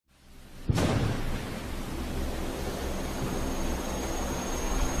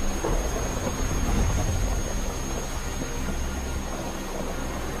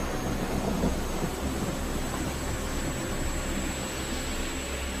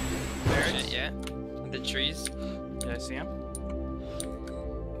it, yeah. The trees. Yeah, I see him.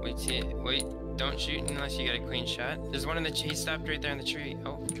 Wait, don't shoot unless you get a clean shot. There's one in the tree. He stopped right there in the tree.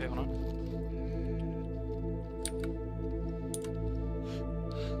 Oh, Okay, hold on.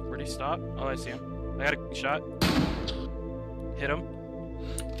 Where'd he stop? Oh, I see him. I got a clean shot. Hit him.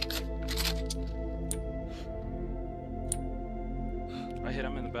 I hit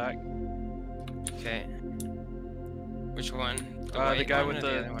him in the back. okay. Which one? The guy with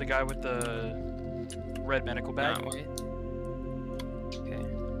the guy with the red medical bag. Not white. Okay.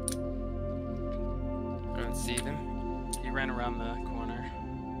 I don't see them. He ran around the corner.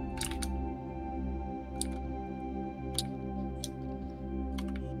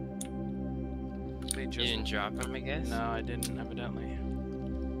 They You just... didn't drop him, I guess? No, I didn't, evidently.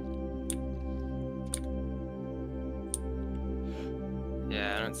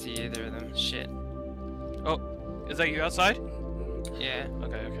 Yeah, I don't see either of them. Shit. Oh, is that you outside? Yeah.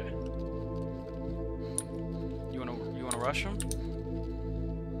 Okay, okay. You wanna rush him?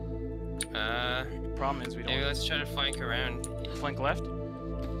 Problem is we don't. Maybe let's try to flank around. Flank left.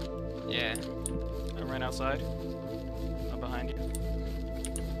 Yeah. I ran outside. I'm behind you.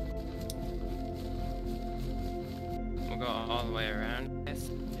 We'll go all the way around. Yes.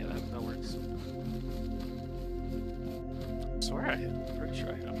 Yeah, that works. I swear I hit him. I'm pretty sure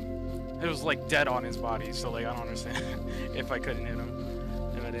I hit him. It was like dead on his body, so like I don't understand if I couldn't hit him.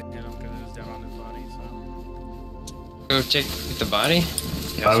 If I didn't hit him because it was dead on his body, so. Go check the body?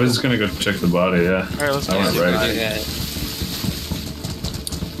 I was just gonna go check the body, yeah. Alright, let's go. I went Do right. that.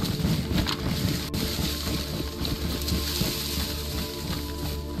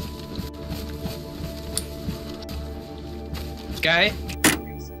 Guy?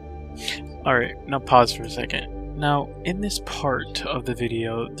 Alright, now pause for a second. Now, in this part of the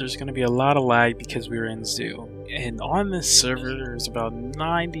video, there's going to be a lot of lag because we were in zoo. And on this server, there's about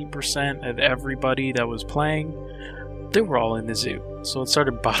 90% of everybody that was playing, they were all in the zoo. So it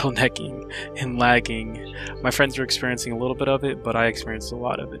started bottlenecking and lagging. My friends were experiencing a little bit of it, but I experienced a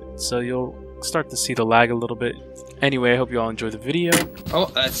lot of it. So you'll start to see the lag a little bit. Anyway, I hope you all enjoy the video. Oh,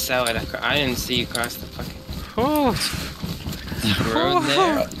 that's salad. I didn't see you cross the fucking Oh. road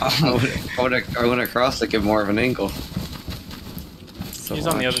there. I went across to give more of an angle. So He's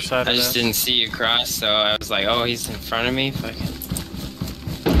on the other side I of just that. didn't see you cross, so I was like, oh, he's in front of me. Fucking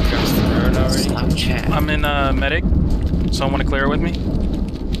crossed the road already. Stop chat. I'm in medic. Someone want to clear it with me?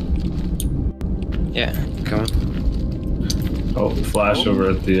 Yeah. Come on. Oh, flash over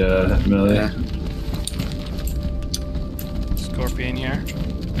at the melee. Yeah. Scorpion here.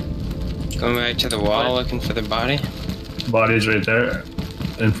 Going back to the wall looking for the body. Body's right there,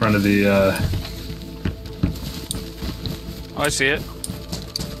 in front of the. Oh, I see it.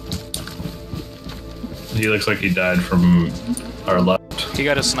 He looks like he died from our left. He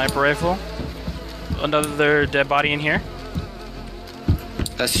got a sniper rifle. Another dead body in here.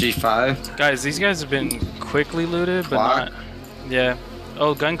 That's G5. Guys, these guys have been quickly looted, but Clock. not. Yeah.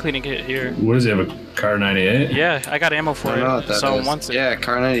 Oh, gun cleaning kit here. What does he have? A Car 98? Yeah, I got ammo for I don't know it. what that Someone is. wants it. Yeah,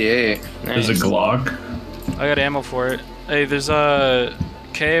 Car 98. There's a Nice. Glock. I got ammo for it. Hey, there's a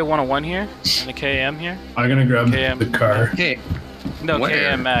KA-101 here and a KM here. I'm gonna grab KM. the car. Hey, No, Where?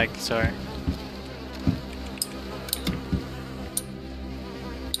 KM mag. Sorry.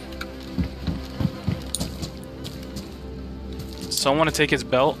 Someone want to take his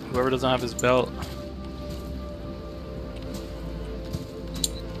belt? Whoever doesn't have his belt.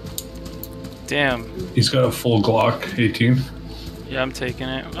 Damn. He's got a full Glock 18. Yeah, I'm taking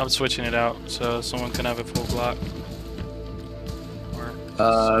it. I'm switching it out so someone can have a full Glock. Or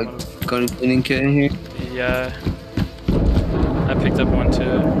someone- gun cleaning kit in here. yeah. I picked up one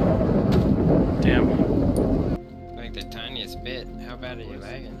too. Damn. Like the tiniest bit. How bad are you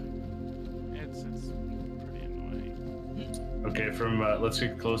lagging? It's pretty annoying. Okay, from let's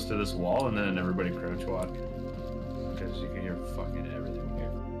get close to this wall and then everybody crouch walk. Because you can hear fucking everything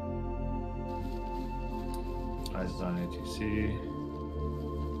here. Eyes on ATC.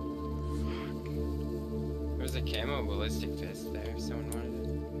 There's a camo ballistic vest there if someone wanted it.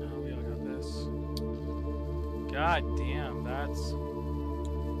 No, we all got this. God damn, that's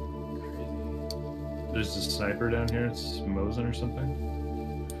crazy. There's a sniper down here. It's Mosin or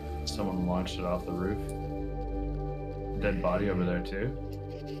something. Someone launched it off the roof. Dead body over there too.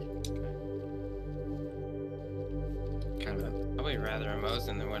 Kind of. Probably rather a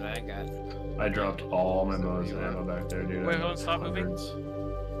Mosin than what I got. I dropped all my Mosin ammo back there, dude. Wait, I hold on, have stop moving. hundreds.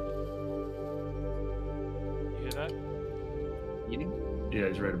 You hear that? Yeah,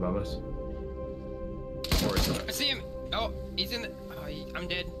 he's right above us. Or is it- I see him! Oh, he's in the. Oh, I'm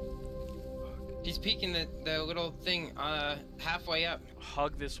dead. He's peeking the little thing halfway up.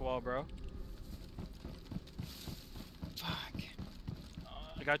 Hug this wall, bro. Fuck.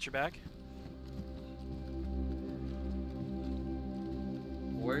 I got your back.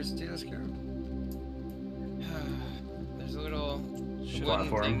 Where's the Scarab? There's a little wooden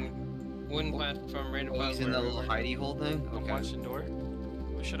platform. wooden platform right Oh, above he's in that where we little were. hidey hole thing? I'm Okay. watching door.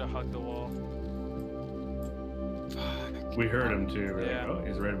 We should have hugged the wall. Fuck. We heard him too. We're Yeah. like, oh,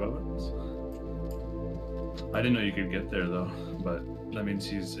 he's right above us. I didn't know you could get there though, but that means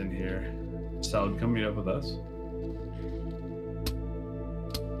he's in here. Salad, come meet up with us.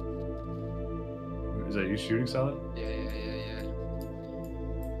 Is that you shooting, Salad? Yeah.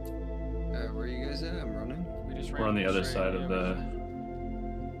 Where are you guys at? I'm running. We just We're on the other straight, side yeah, of the.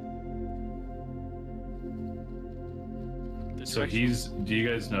 So direction- he's. Do you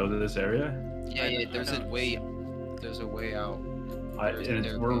guys know this area? Yeah. There's a way out.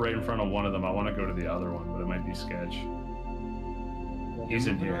 We're right in front of one of them. I want to go to the other one, but it might be sketch. He's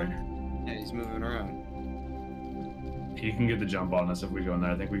in here. Yeah, he's moving around. He can get the jump on us if we go in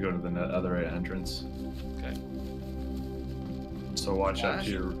there. I think we go to the other entrance. Okay. So watch out Flash?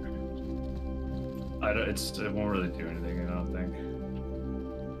 to your. It won't really do anything. I don't think.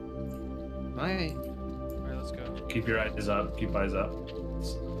 Alright. Alright, let's go. Keep your eyes up. Keep eyes up.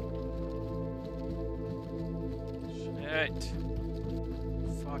 Shit.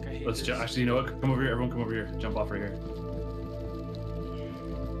 Fuck, I hate Let's this. actually, you know what? Come over here. Everyone, come over here. Jump off right here.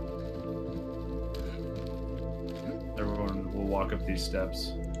 Everyone will walk up these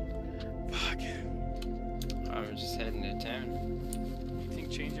steps. Fuck. I'm just heading to town. You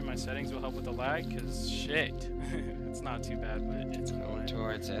think changing my settings will help with the lag? Cause shit. It's not too bad, but it's Going annoying.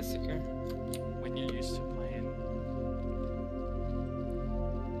 towards Esseker. When you're used to playing.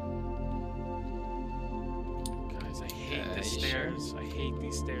 Guys, I hate the you stairs. I hate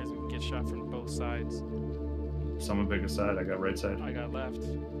these stairs. We can get shot from both sides. Someone pick a side. I got right side. I got left.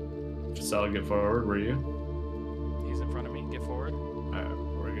 Salad, get forward. Where are you? He's in front of me. Get forward. Alright,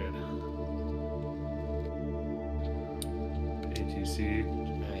 we're good. ATC.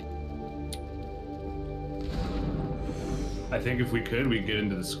 Right. I think if we could, we'd get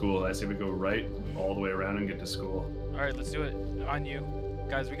into the school. I say we go right all the way around and get to school. Alright, let's do it. On you.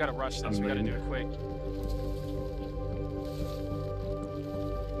 Guys, we gotta rush this. I'm We gotta do leading. it quick. Move.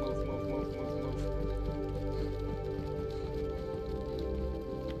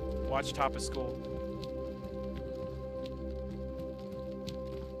 Watch top of school.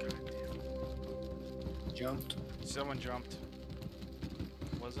 God damn. Jumped. Someone jumped.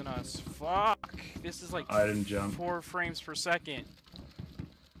 Wasn't us. Fuck! This is like I didn't jump. 4 frames per second.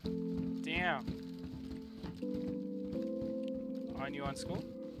 Damn. On you on school?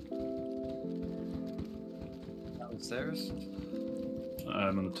 Downstairs.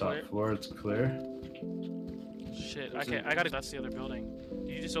 I'm on the top Clear. floor. It's clear. Shit. Okay, I gotta. That's the other building.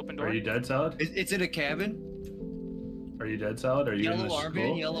 Did you just open door? Are you dead, Salad? It's in a cabin. Are you dead, Salad? Are you in the Yellow school?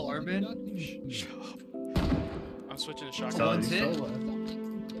 armband. Yellow armband. Shut up. I'm switching to shotgun. Salad, One's you hit. still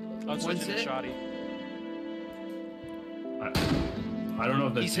alive? I'm switching to hit. shoddy. I don't know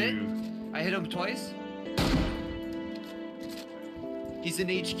if that's He's hit? you. I hit him twice. He's in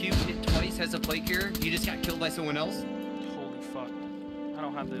HQ. Hit twice. Has a plate carrier. He just got killed by someone else. Holy fuck. I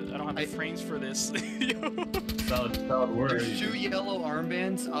don't have the frames for this. Salad, where are There's 2 you? yellow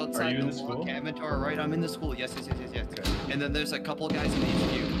armbands outside Are you in the the wall school? cabin to our right. I'm in the school. Yes. Okay. And then there's a couple guys in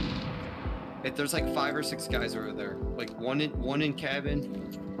HQ. There's like 5 or 6 guys over there. Like one in cabin.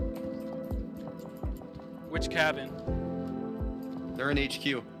 Which cabin? They're in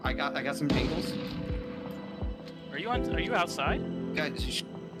HQ. I got some angles. Are you outside? Guys, shh.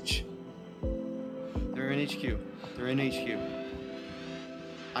 They're in HQ. They're in HQ.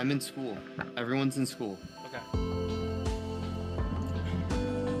 I'm in school. Everyone's in school. Okay.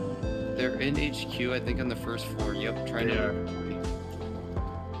 They're in HQ, I think on the first floor. Yep, trying They to. are.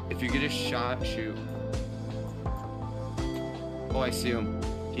 If you get a shot, shoot. Oh, I see him.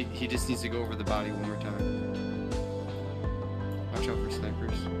 He just needs to go over the body one more time. Watch out for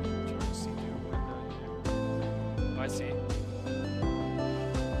snipers. I'm trying to see through a window here. Oh, I see.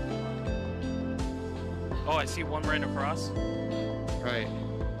 Oh, I see one right across. Right.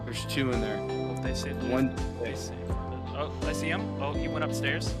 There's 2 in there. Hope they say One. They say. Oh, I see him. Oh, he went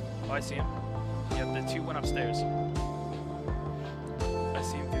upstairs. Oh, I see him. Yep, the 2 went upstairs. I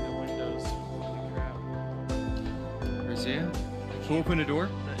see him through the windows. Holy crap. Where's he at? Who opened the door?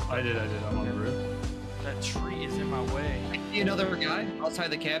 I did. I'm on the roof. That tree is in my way. I see another guy outside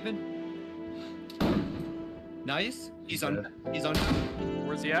the cabin. Nice. He's on.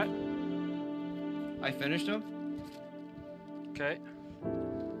 Where's he at? I finished him. Okay.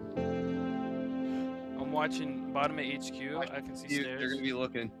 I'm watching bottom of HQ. I can see They're stairs. gonna be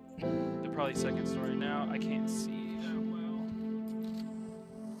looking. They're probably second story now. I can't see that well.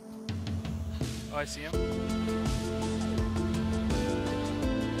 Oh, I see him.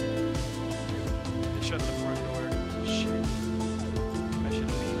 They shut the front door. Shit. I should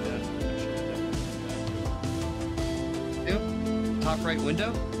have beat that. I should have definitely beat that. Yep. Top right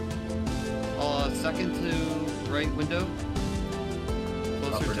window. Second to right window. Up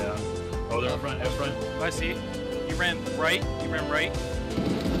Closer or to. down? Oh, they're up front. Up front. Oh, I see. He ran right. He ran right.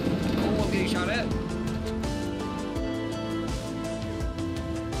 Oh, I'm getting shot at.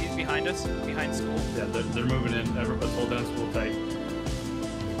 He's behind us. Behind school. Yeah, they're moving in. Everybody's hold down school tight.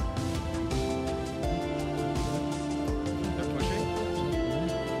 They're pushing.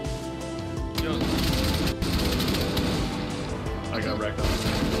 Yo, I got wrecked on the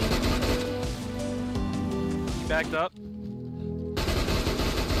he backed up.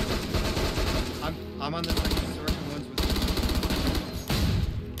 I'm on the circle ones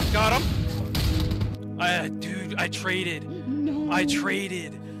with. Got him. Dude, I traded. No. I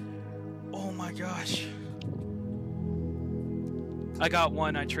traded. Oh my gosh. I got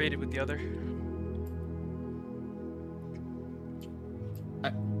one. I traded with the other.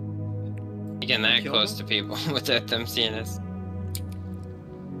 You getting that Kill close them? to people without them seeing us.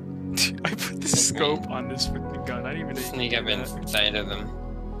 I put the scope on this freaking gun. I didn't even Sneak up inside of them.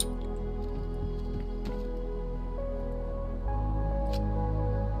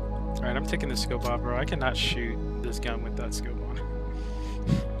 Alright, I'm taking the scope off, bro. I cannot shoot this gun with that scope on.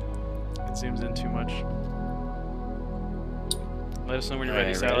 It zooms in too much. Let us know when you're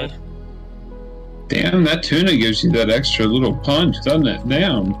ready, Alright, Salad. ready? Damn, that tuna gives you that extra little punch, doesn't it?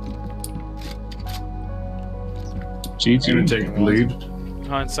 Damn. He's gonna take the lead.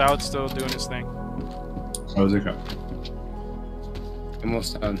 And Salad's still doing his thing. How's it go?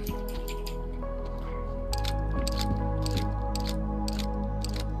 Almost done.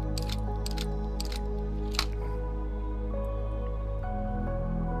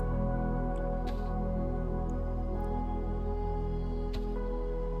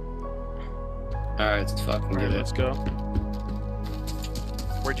 Alright, let's fucking Alright, get let's it. go.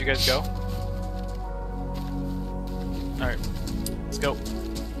 Where'd you guys go? Alright, let's go.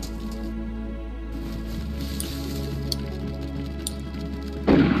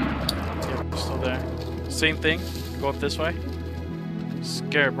 Yeah, we're still there. Same thing. Go up this way.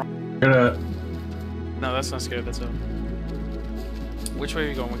 Scarab. Gonna. No, that's not Scarab. That's up. Which way are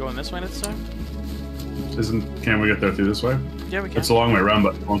we going? We're going this way this time? Can we get there through this way? Yeah, we can. It's a long way around,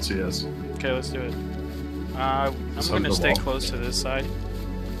 but you won't see us. Okay, let's do it. I'm Son gonna of a stay ball. close to this side.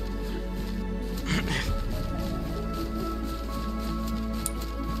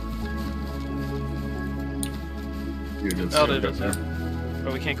 You did Oh, see did it it? there.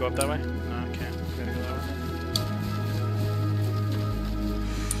 But we can't go up that way? No, I can't. We gotta go that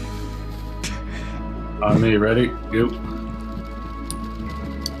way. On me, ready? Go.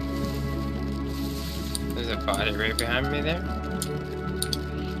 There's a body right behind me there.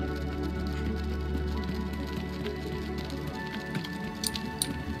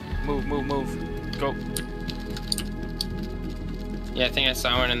 Move, move, move. Go. Yeah, I think I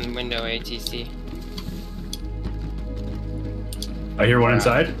saw one in the window, ATC. I hear one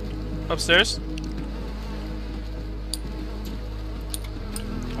inside. Upstairs.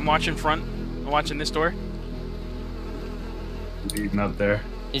 I'm watching front. I'm watching this door. He's eating up there.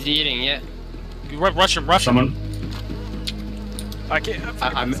 He's eating, yeah. Rush him, rush him. Someone. I can't.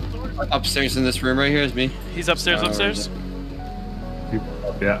 I'm upstairs in this room right here is me. He's upstairs, upstairs.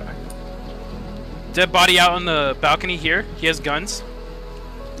 Yeah. Dead body out on the balcony here. He has guns.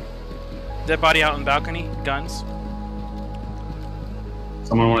 Dead body out on the balcony. Guns.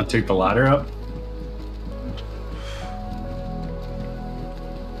 Someone want to take the ladder up?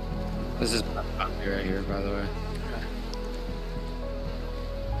 This is my puppy right here, by the way.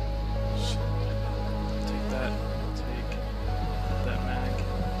 Take that. Take that mag.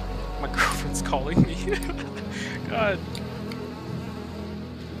 My girlfriend's calling me. God.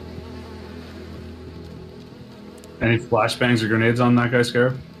 Any flashbangs or grenades on that guy,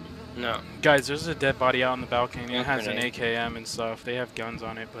 Scarab? No. Guys, there's a dead body out on the balcony. No It has an grenade. AKM and stuff. They have guns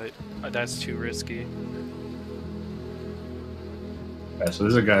on it, but that's too risky. Yeah, so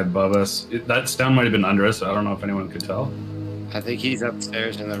there's a guy above us. That stun might have been under us. I don't know if anyone could tell. I think he's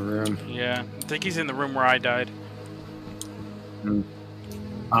upstairs in the room. Yeah, I think he's in the room where I died. Yeah,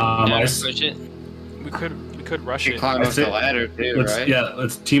 I push it. We could rush You it. climb up That's the it. ladder too, let's, right? yeah,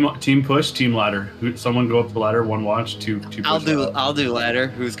 let's team push, team ladder. Someone go up the ladder, one watch, two push. I'll do ladder. ladder.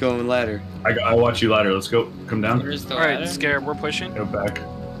 Who's going ladder? I watch you ladder. Let's go. Come down. Where's the Alright, ladder? Scarab, we're pushing. Go back.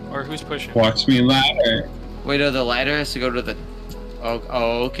 Or who's pushing? Watch me ladder. Wait, no, the ladder has to go to the.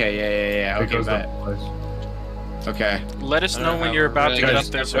 Oh, okay, yeah. It Okay, goes bye. that place. Okay. Let us I know don't when know. you're about to get Guys,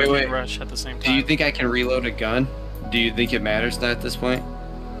 up there so wait, we wait. can rush at the same Do time. you think I can reload a gun? Do you think it matters that at this point?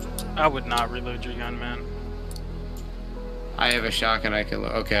 I would not reload your gun, man. I have a shotgun I can.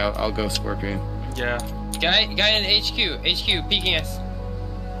 Okay, I'll go Scorpion. Yeah. Guy in HQ, peeking us.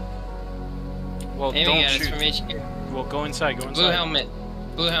 Well, Aiming don't at us shoot. from HQ. Well, go inside. Go inside.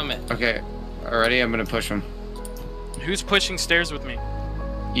 Blue helmet. Okay, already I'm gonna push him. Who's pushing stairs with me?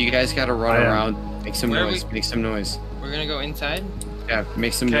 You guys gotta run I am. around, make some Where are noise, make some noise. We're gonna go inside? Yeah,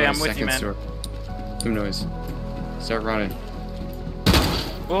 make some Okay, noise. I'm with you, Second man. store. Some noise. Start running.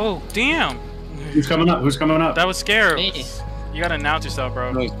 Oh, damn. Who's coming up? Who's coming up? That was scary. Me. You gotta announce yourself,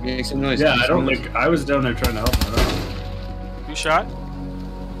 bro. Noise, make some noise. Yeah, make I some don't noise. think I was down there trying to help him. I don't know. Who shot?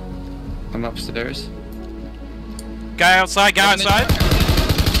 I'm upstairs. Guy outside. Guy outside.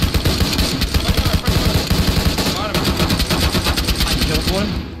 I killed one.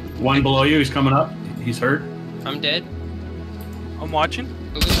 One below you. He's coming up. He's hurt. I'm dead. I'm watching.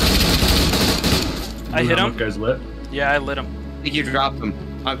 Blue. I hit him. Guy's lit. Yeah, I lit him. I think you dropped him.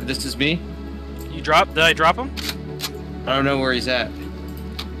 This is me. You dropped? Did I drop him? I don't know where he's at.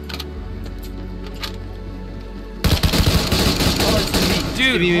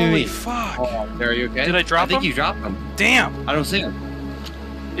 Dude, Me. holy fuck. Oh, there, are you okay? Did I drop I think him? you dropped him. Damn. I don't see him.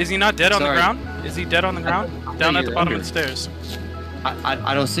 Is he not dead on the Sorry. ground? Is he dead on the ground? I Down at the you're bottom under. of the stairs.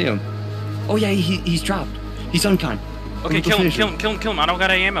 I don't see him. Oh yeah, he's dropped. He's uncon. Okay, Go kill him, finish kill him, kill him, kill him. I don't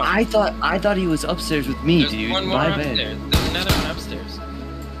got any ammo. I thought he was upstairs with me, There's dude. one more My bad. upstairs. There's another one upstairs.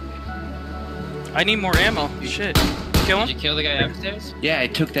 I need more ammo. Shit. Kill Did you him? kill the guy upstairs? Yeah, I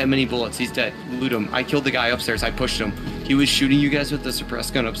took that many bullets. He's dead. Loot him. I killed the guy upstairs. I pushed him. He was shooting you guys with the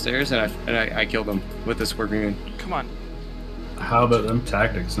suppressed gun upstairs, and I killed him with the Scorpion. Come on. How about them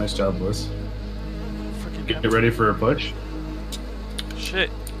tactics? Nice job, Bliss. Freaking Get ready for a push.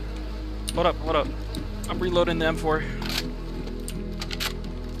 Shit. Hold up. I'm reloading the M4.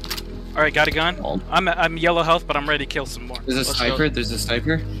 Alright, got a gun. I'm yellow health, but I'm ready to kill some more. There's a Let's sniper. go. There's a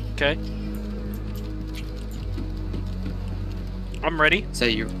sniper. Okay. I'm ready. Is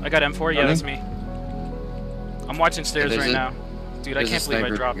that you? I got M4. Yeah, that's me. I'm watching stairs there's right a- now. Dude, I there's a can't believe I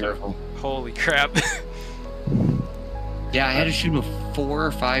sniper, dropped be it. careful. Holy crap. Yeah, I had to shoot him 4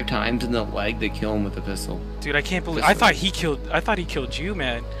 or 5 times in the leg to kill him with the pistol. Dude, I can't believe I thought he killed you,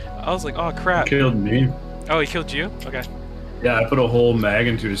 man. I was like, oh crap. Killed me. Oh, he killed you? Okay. Yeah, I put a whole mag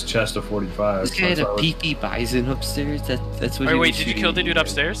into his chest of 45. This guy had That's a how I was- PP Bison upstairs. That's what. Wait, he was wait, did you shooting kill the me dude with.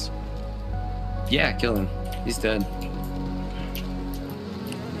 upstairs? Yeah, kill him. He's dead.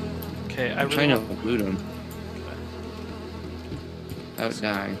 Okay, I'm trying to loot him. Without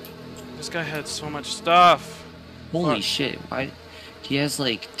dying. This guy had so much stuff. Holy Fuck. shit! Why? He has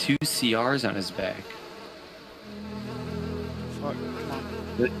like 2 CRs on his back. Fuck, come on.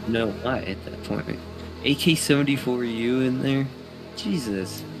 But no, not at that point. AK-74U in there.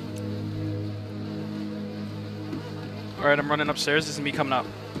 Jesus. Alright, I'm running upstairs. This is me coming up.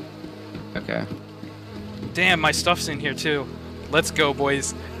 Okay. Damn, my stuff's in here too. Let's go,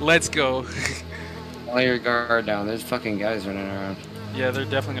 boys. Let's go. Lay your guard down. There's fucking guys running around. Yeah, they're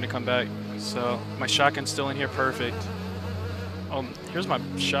definitely gonna come back. So, my shotgun's still in here. Perfect. Here's my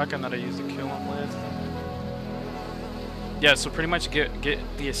shotgun that I used to kill him with. Yeah, so pretty much get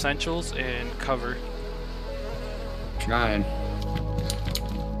the essentials and cover. Trying.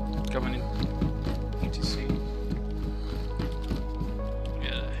 Coming in. TC.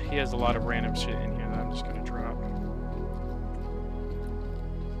 Yeah, he has a lot of random shit in here that I'm just gonna drop.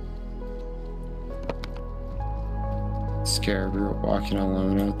 Scarab, we were walking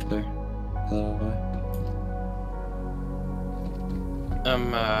alone out there.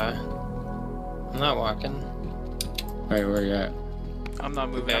 I'm not walking. Wait, where you at? I'm not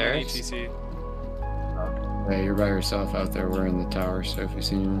moving. I'm in Bears? ATC. Hey, you're by yourself out there. We're in the tower, so if you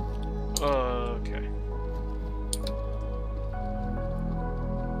see anyone. Okay.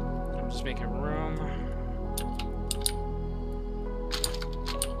 I'm just making room.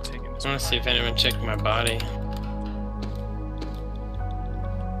 Taking this I want to see if anyone checked my body.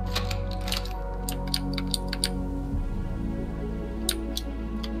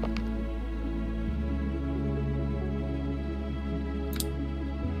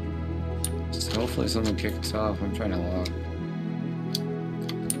 So hopefully someone kicks off. I'm trying to log.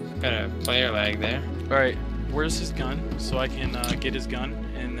 Got a player lag there. Alright, where's his gun? So I can get his gun,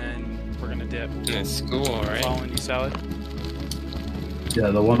 and then we're gonna dip. In school, right? Following you, Salad. Yeah,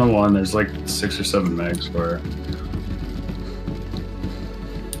 the 101, there's like 6 or 7 mags for it.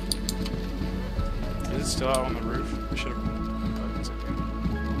 Is it still out on the roof? We should have.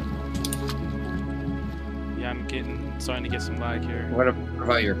 Yeah, I'm getting starting to get some lag here. What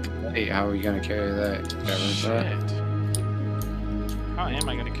about your plate? How are you gonna carry that? Shit. How am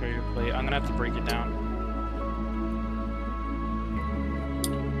I gonna carry your plate? I'm gonna have to break it down.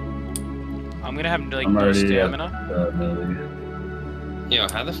 I'm gonna have like no stamina. Yo,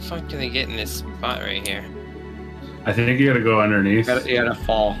 how the fuck do they get in this spot right here? I think you gotta go underneath. You gotta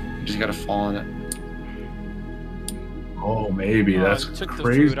fall. You just gotta fall on it. Oh, maybe. Oh, That's I took the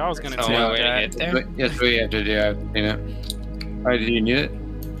crazy. food. I was gonna Oh, take one way to that. get there? That's what you have to do. I've seen it. Alright, do you need it?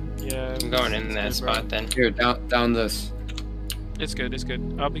 Yeah. I'm going in that it's good, bro. spot then. Here, down this. It's good. It's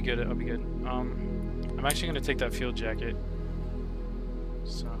good. I'll be good. I'll be good. I'm actually gonna take that field jacket.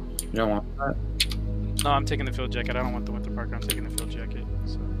 So. You don't want that? No, I'm taking the field jacket. I don't want the winter parker. I'm taking the field jacket.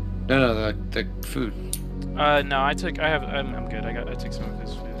 So. No, the food. No, I'm good. I took some of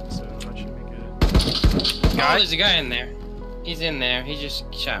his food, so that should be good. Oh, there's a guy in there. He's in there. He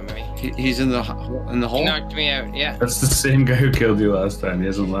just shot me. He's in the He hole. knocked me out. Yeah. That's the same guy who killed you last time. He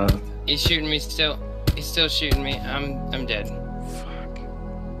hasn't left. He's shooting me still. He's still shooting me. I'm dead. Fuck.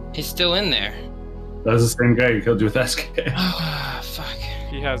 He's still in there. That's the same guy who killed you with SK. Ah, fuck.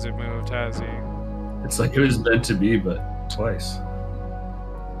 He hasn't moved, has he? It's like it was meant to be, but twice.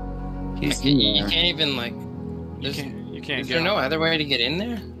 He's in You there. can't even like. You can't Is get there no on. other way to get in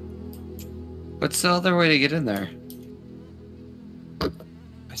there? What's the other way to get in there?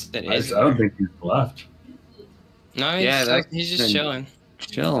 I said, I is don't think he's left. No, he's, Yeah, that's he's just been- chilling.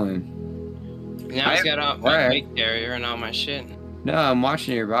 Chilling. Now he's got all my Alright. weight carrier and all my shit. No, I'm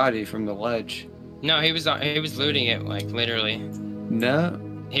watching your body from the ledge. No, he was looting it, like literally. No.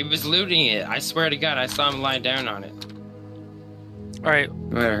 He was looting it. I swear to God, I saw him lie down on it. Alright, You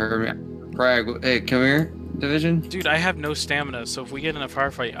might have heard me. Bragg, hey, come here, Division. dude, I have no stamina, so if we get in a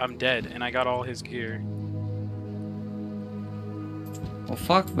firefight, I'm dead, and I got all his gear. Well,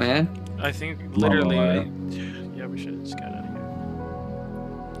 fuck, man. I think literally. Alright. Yeah, we should have just got out of here.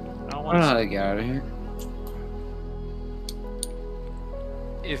 I don't I want don't know how to get out of here.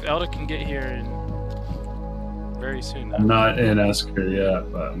 If Elda can get here in very soon. I'm not in Esker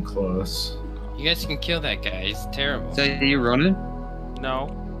yet, but I'm close. You guys can kill that guy. He's terrible. Is that you running?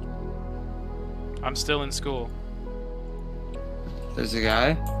 No. I'm still in school. There's a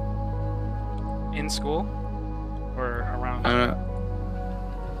guy. In school? Or around? I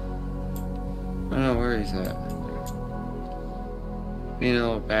don't know where he's at. Being a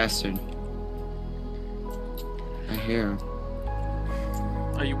little bastard. I hear him.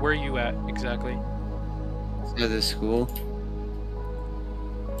 Where are you at exactly? He's at this school.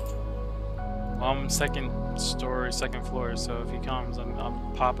 I'm second floor, so if he comes, I'm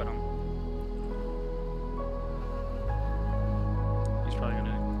popping him. He's probably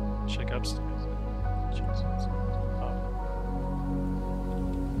gonna check upstairs. Jesus. Pop him.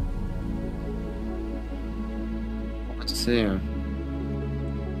 Let's see him.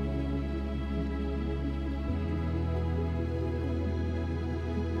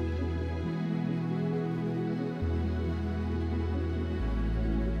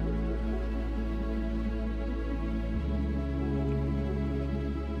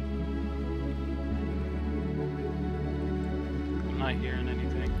 I'm not hearing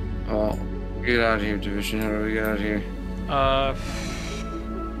anything. Oh, get out of here, Division. How do we get out of here?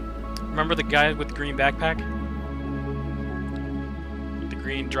 Remember the guy with the green backpack? The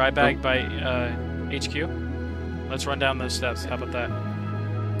green dry bag by HQ? Let's run down those steps. How about that?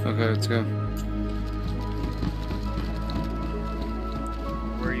 Okay, let's go.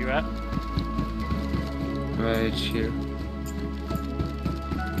 Where are you at? Right here.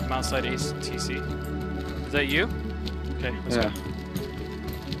 I'm outside ATC. Is that you? Okay, let's Yeah. go.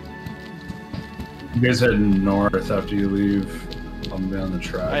 You guys heading north after you leave. I'm down the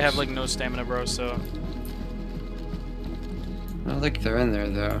tracks. I have like no stamina, bro, so I don't think they're in there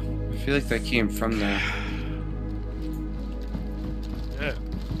though. I feel like they came from there. yeah.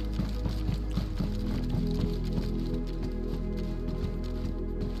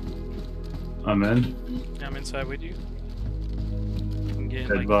 I'm in. I'm inside with you. I'm getting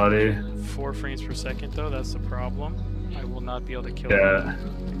Dead like body. 4 frames per second though, that's the problem. I will not be able to kill Yeah.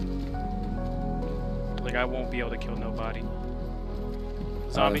 Like I won't be able to kill nobody.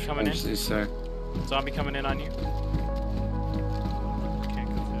 Zombie coming in? Actually, so. Zombie coming in on you? Can't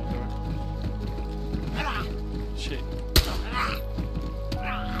go through the door. Shit.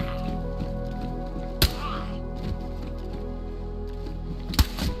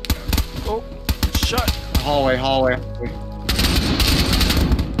 Oh, shut. Hallway.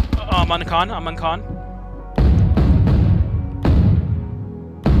 I'm on con. I'm on con.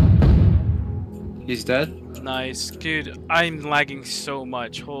 He's dead? Nice. Dude, I'm lagging so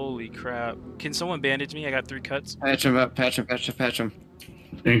much. Holy crap. Can someone bandage me? I got 3 cuts. Patch him up, patch him, patch him, patch him.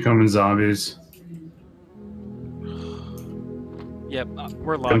 Incoming zombies. Yep,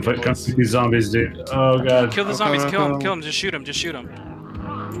 we're Come logging, fight boys. these zombies, dude. Oh god. Kill the Oh, zombies, come kill on, him, come kill on. him. Just shoot him, just shoot him.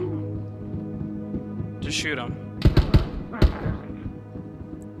 Just shoot him.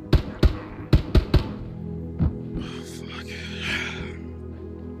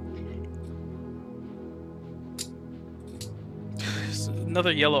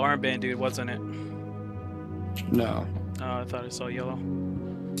 Another yellow armband dude, wasn't it? No. Oh, I thought I saw yellow.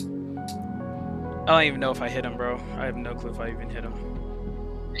 I don't even know if I hit him, bro. I have no clue if I even hit him.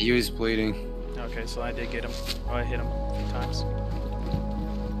 He was bleeding. Okay, so I did get him. Oh, I hit him a few times.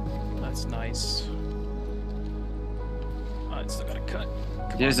 That's nice. Oh, I still got a cut.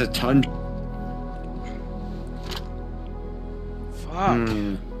 There's a ton. Fuck.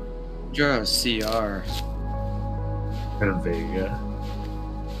 You're a CR. Kind of Vega.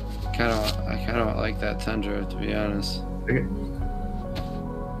 I kind of like that Tundra, to be honest. Okay.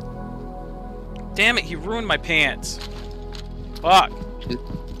 Damn it, he ruined my pants. Fuck.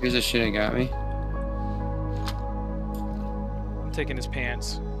 Here's a shit that got me. I'm taking his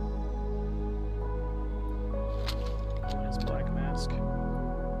pants. His black mask.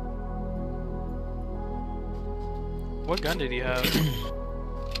 What gun did he have?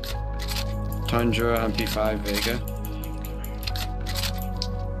 Tundra MP5 Vega.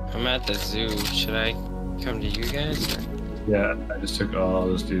 I'm at the zoo. Should I come to you guys? Or? Yeah, I just took all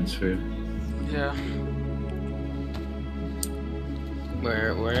those dudes' food. Yeah.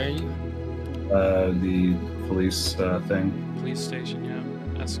 Where are you? The police thing. Police station, yeah.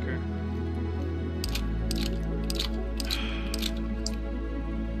 Esseker.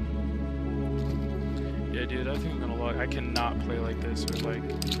 Yeah, dude, I think I'm gonna log. I cannot play like this with like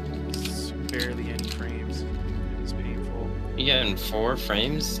barely any frames. It's painful. You getting 4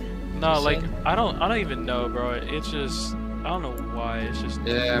 frames? No, You like said? I don't even know, bro. It's just I don't know why. It's just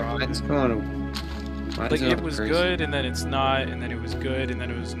Yeah, dropping. mine's going. Mine's Like going it was crazy. good and then it's not, and then it was good and then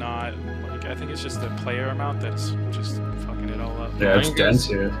it was not. Like I think it's just the player amount that's just fucking it all up. Yeah, it's Mine dense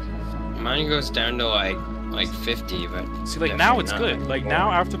goes- here. Mine goes down to like 50, but See, like now definitely it's not good. Like now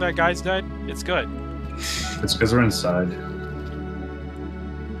after that guy's dead, it's good. It's because we're inside.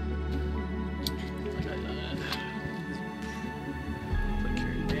 Plate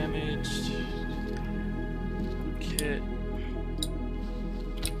carrier damaged. Kit.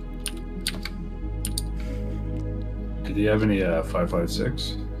 Did you have any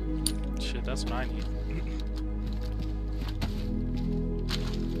 5.56? Shit, that's what I need.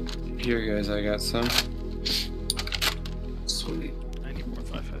 Here, guys, I got some. Sweet. I need more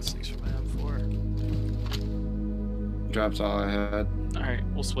 5.56 for my M4. Dropped all I had. Alright,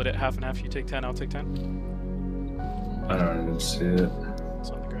 we'll split it half and half. You take 10, I'll take 10. I don't even see it. It's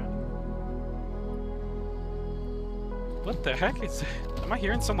on the ground. What the heck is that? Am I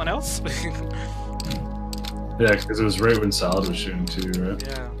hearing someone else? Yeah, because it was right when Salad was shooting too, right?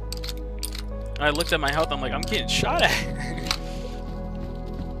 Yeah. I looked at my health, I'm like, I'm getting shot at.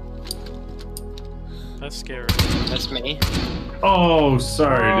 That's scary. that's me. Oh,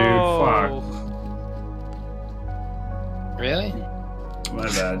 sorry, Oh. Really? dude. Fuck. My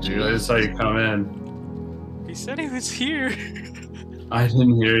bad, dude. I just saw you come in. He said he was here. I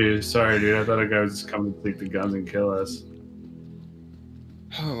didn't hear you. Sorry, dude. I thought a guy was just coming to take the guns and kill us.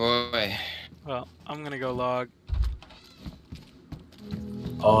 Oh boy. Well, I'm gonna go log.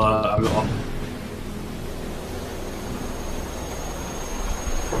 I'll